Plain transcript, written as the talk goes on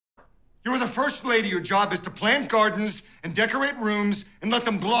You're the first lady. Your job is to plant gardens and decorate rooms and let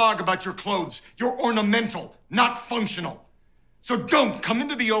them blog about your clothes. You're ornamental, not functional. So don't come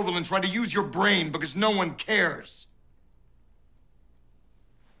into the Oval and try to use your brain because no one cares.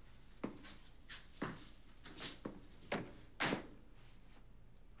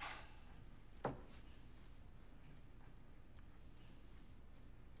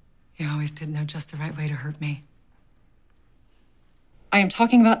 You always did know just the right way to hurt me. I am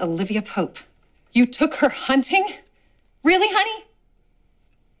talking about Olivia Pope. You took her hunting? Really, honey?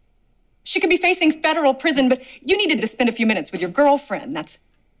 She could be facing federal prison, but you needed to spend a few minutes with your girlfriend.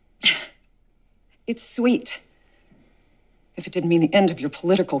 It's sweet. If it didn't mean the end of your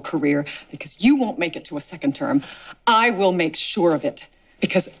political career, because you won't make it to a second term, I will make sure of it,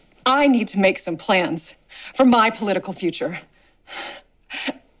 because I need to make some plans for my political future.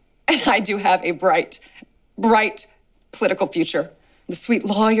 And I do have a bright political future. The sweet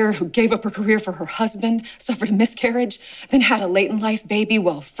lawyer who gave up her career for her husband, suffered a miscarriage, then had a late-in-life baby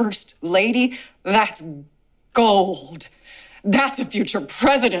while first lady. That's gold. That's a future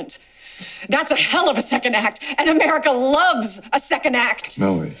president. That's a hell of a second act, and America loves a second act.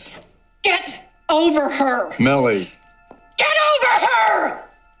 Mellie. Get over her. Mellie. Get over her!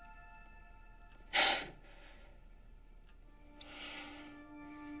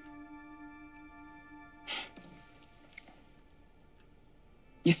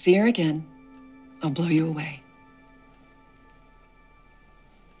 You see her again, I'll blow you away.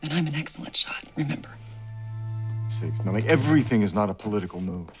 And I'm an excellent shot, remember. Sakes, Mellie, everything is not a political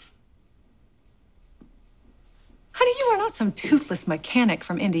move. Honey, you are not some toothless mechanic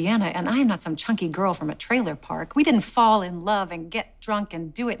from Indiana, and I am not some chunky girl from a trailer park. We didn't fall in love and get drunk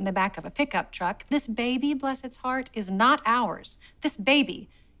and do it in the back of a pickup truck. This baby, bless its heart, is not ours. This baby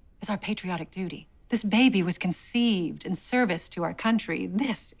is our patriotic duty. This baby was conceived in service to our country.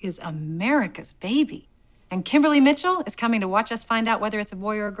 This is America's baby. And Kimberly Mitchell is coming to watch us find out whether it's a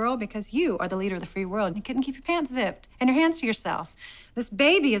boy or a girl because you are the leader of the free world and you couldn't keep your pants zipped and your hands to yourself. This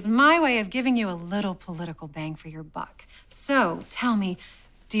baby is my way of giving you a little political bang for your buck. So tell me,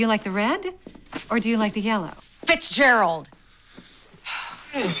 do you like the red or do you like the yellow? Fitzgerald!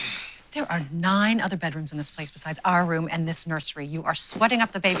 There are 9 other bedrooms in this place besides our room and this nursery. You are sweating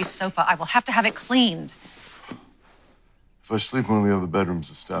up the baby's sofa. I will have to have it cleaned. If I sleep in one of the other bedrooms,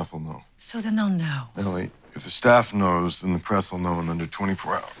 the staff will know. So then they'll know. Mellie, if the staff knows, then the press will know in under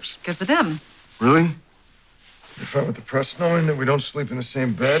 24 hours. Good for them. Really? You're fine with the press knowing that we don't sleep in the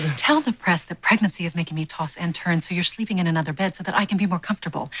same bed? Tell the press that pregnancy is making me toss and turn, so you're sleeping in another bed so that I can be more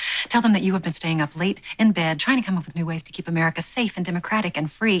comfortable. Tell them that you have been staying up late in bed, trying to come up with new ways to keep America safe and democratic and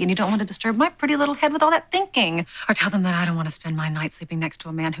free, and you don't want to disturb my pretty little head with all that thinking. Or tell them that I don't want to spend my night sleeping next to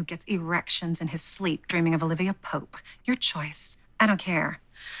a man who gets erections in his sleep, dreaming of Olivia Pope. Your choice. I don't care.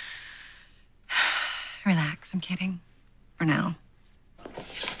 Relax, I'm kidding. For now.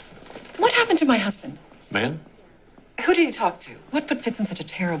 What happened to my husband? Man? Who did he talk to? What put Fitz in such a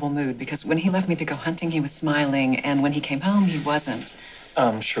terrible mood? Because when he left me to go hunting, he was smiling, and when he came home, he wasn't.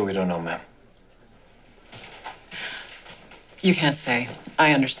 I'm sure we don't know, ma'am. You can't say.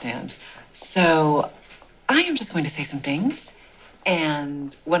 I understand. So, I am just going to say some things,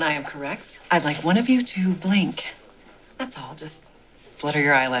 and when I am correct, I'd like one of you to blink. That's all. Just flutter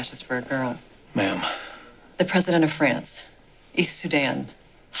your eyelashes for a girl. Ma'am. The president of France, East Sudan,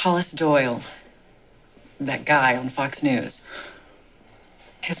 Hollis Doyle, that guy on Fox News.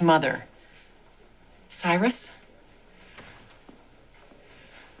 His mother, Cyrus,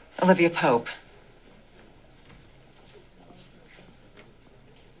 Olivia Pope.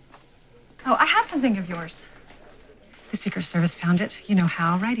 Oh, I have something of yours. The Secret Service found it. You know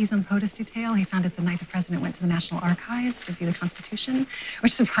how, right? He's on POTUS detail. He found it the night the president went to the National Archives to view the Constitution,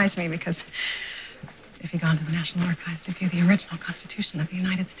 which surprised me because if he'd gone to the National Archives to view the original Constitution of the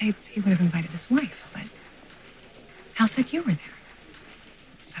United States, he would have invited his wife, but Hal said you were there.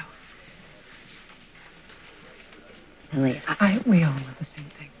 So, Mellie, we all want the same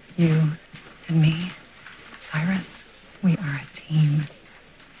thing. You and me, Cyrus, we are a team.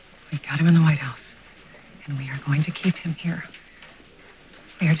 We got him in the White House, and we are going to keep him here.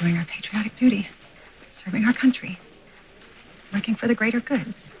 We are doing our patriotic duty, serving our country, working for the greater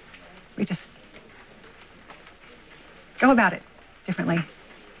good. We just go about it differently,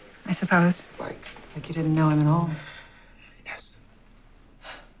 I suppose. It's like you didn't know him at all. Yes.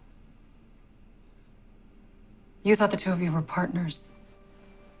 You thought the two of you were partners.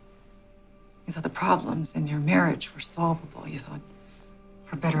 You thought the problems in your marriage were solvable. You thought,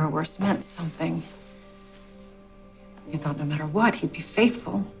 for better or worse, meant something. You thought no matter what, he'd be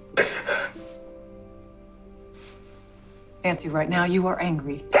faithful. Nancy, right now you are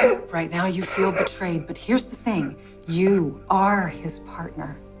angry. Right now you feel betrayed. But here's the thing. You are his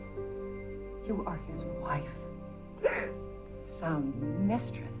partner. You are his wife. Some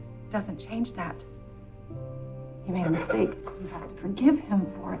mistress doesn't change that. He made a mistake. You have to forgive him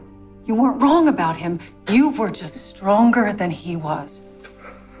for it. You weren't wrong about him. You were just stronger than he was.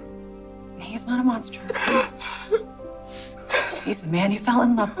 And he's not a monster. He's the man you fell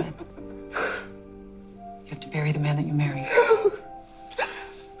in love with. You have to bury the man that you married.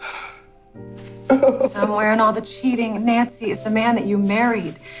 Somewhere in all the cheating, Nancy is the man that you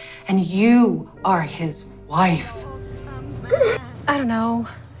married. And you are his wife. I don't know.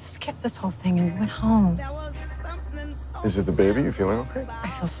 Skip this whole thing and went home. Is it the baby? You feeling okay? I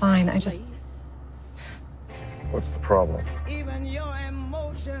feel fine. What's the problem?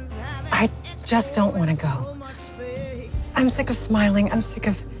 I just don't want to go. I'm sick of smiling. I'm sick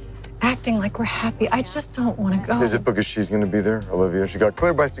of acting like we're happy. I just don't want to go. Is it because she's going to be there, Olivia? She got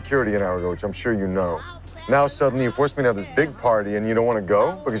cleared by security an hour ago, which I'm sure you know. Now suddenly you forced me to have this big party and you don't want to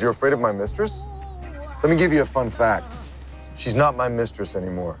go because you're afraid of my mistress? Let me give you a fun fact. She's not my mistress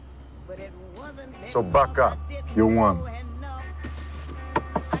anymore. So buck up. You won.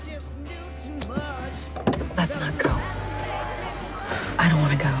 Let's not go. I don't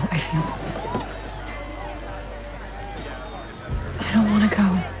want to go. I don't want to go.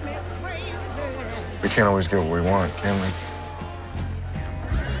 We can't always get what we want, can we?